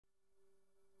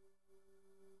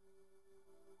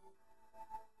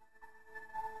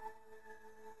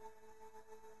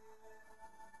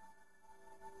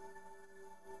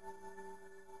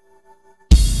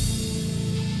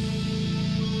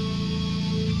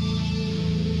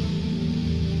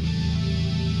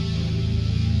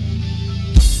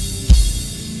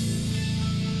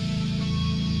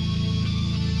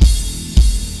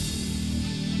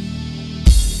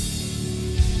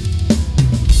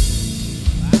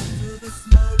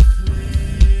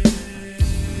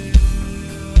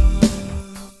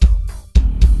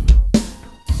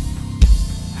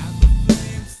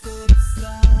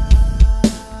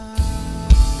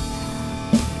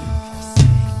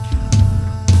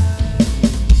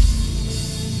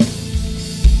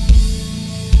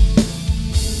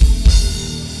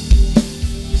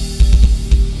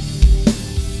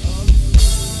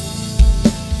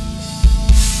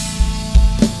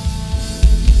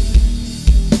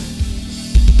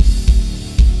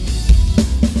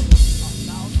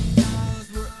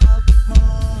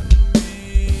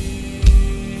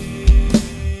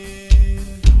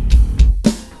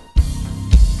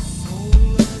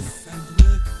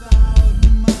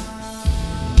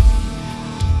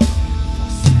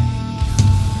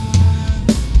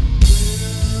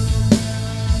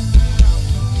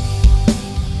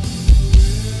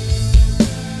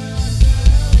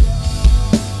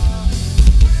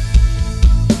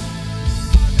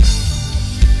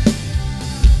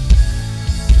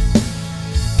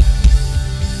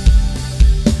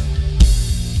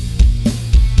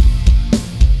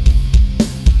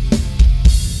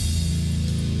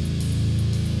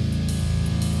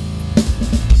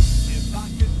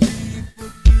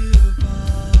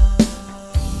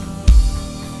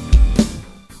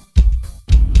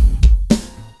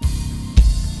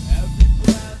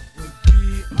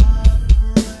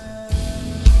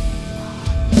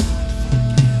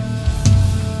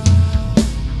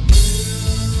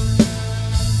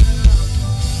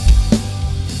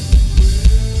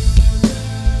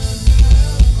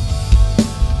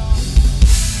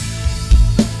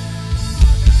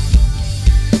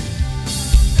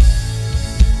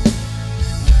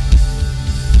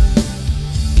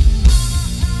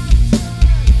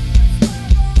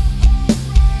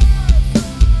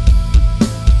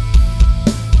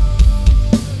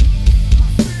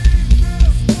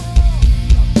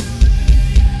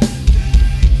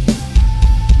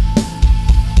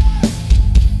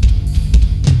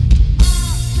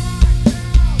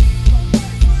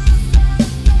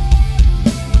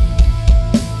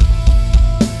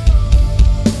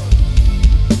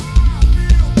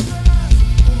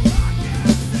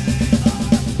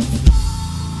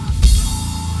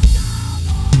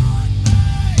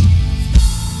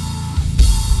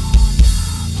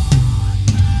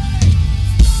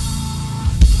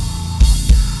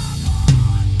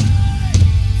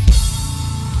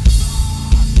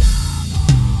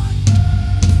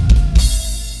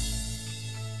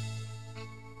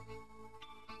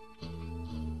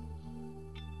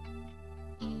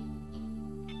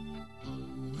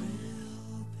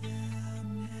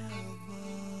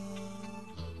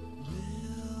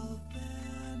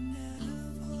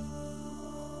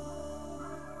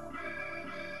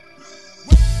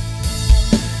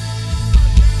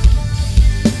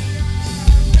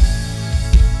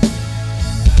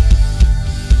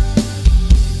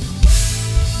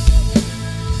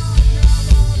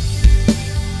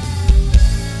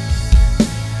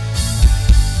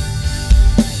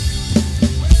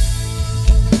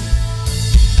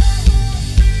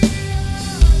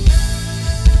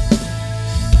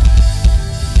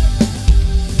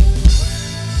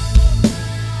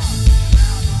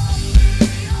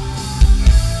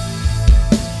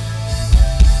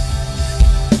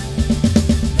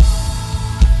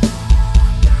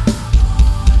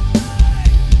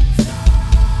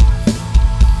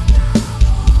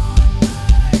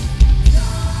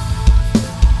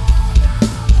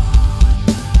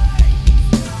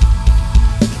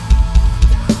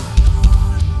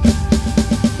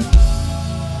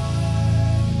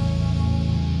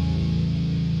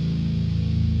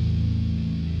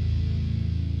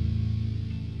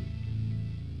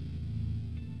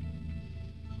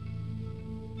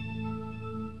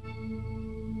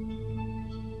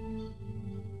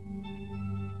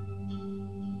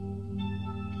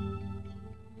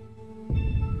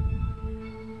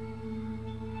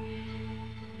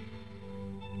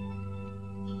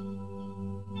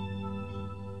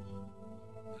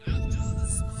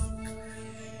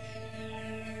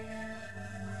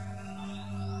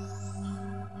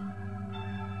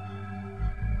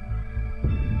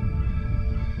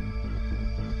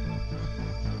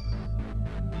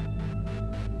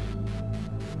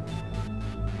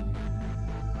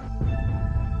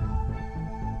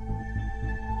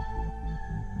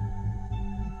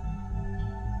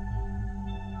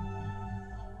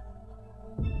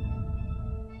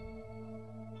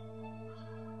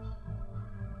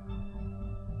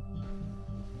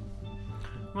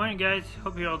Morning guys,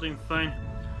 hope you're all doing fine.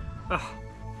 Oh,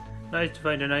 nice to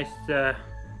find a nice,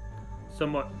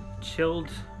 somewhat chilled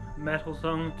metal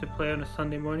song to play on a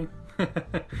Sunday morning.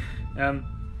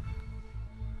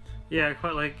 Yeah, I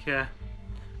quite like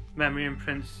Memory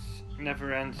Imprints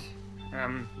Never Ends,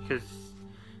 because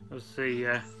obviously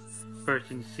Bert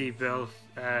and Seabell's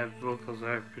vocals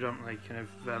are predominantly kind of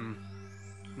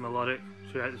melodic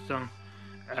throughout the song.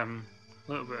 A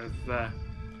little bit of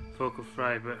vocal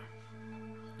fry, but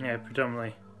yeah,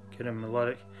 predominantly kind of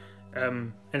melodic.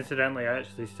 Incidentally, I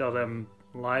actually saw them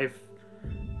live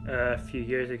a few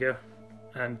years ago,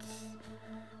 and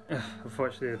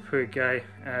unfortunately the poor guy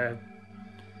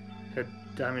had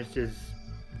damaged his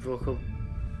vocal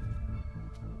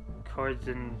cords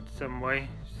in some way,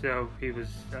 so he was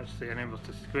actually unable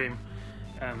to scream.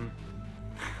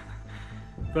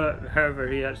 But however,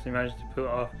 he actually managed to pull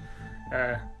it off.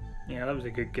 Yeah, that was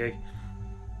a good gig.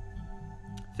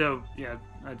 So yeah,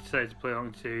 I decided to play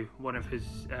along to one of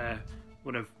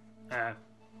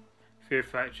Fear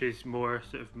Factory's more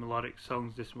sort of melodic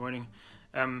songs this morning.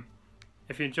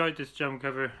 If you enjoyed this drum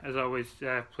cover, as always,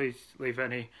 please leave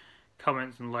any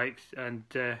comments and likes, and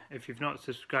if you've not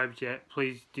subscribed yet,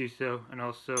 please do so, and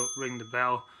also ring the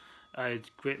bell. I'd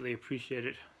greatly appreciate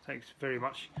it. Thanks very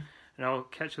much, and I'll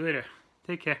catch you later.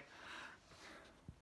 Take care.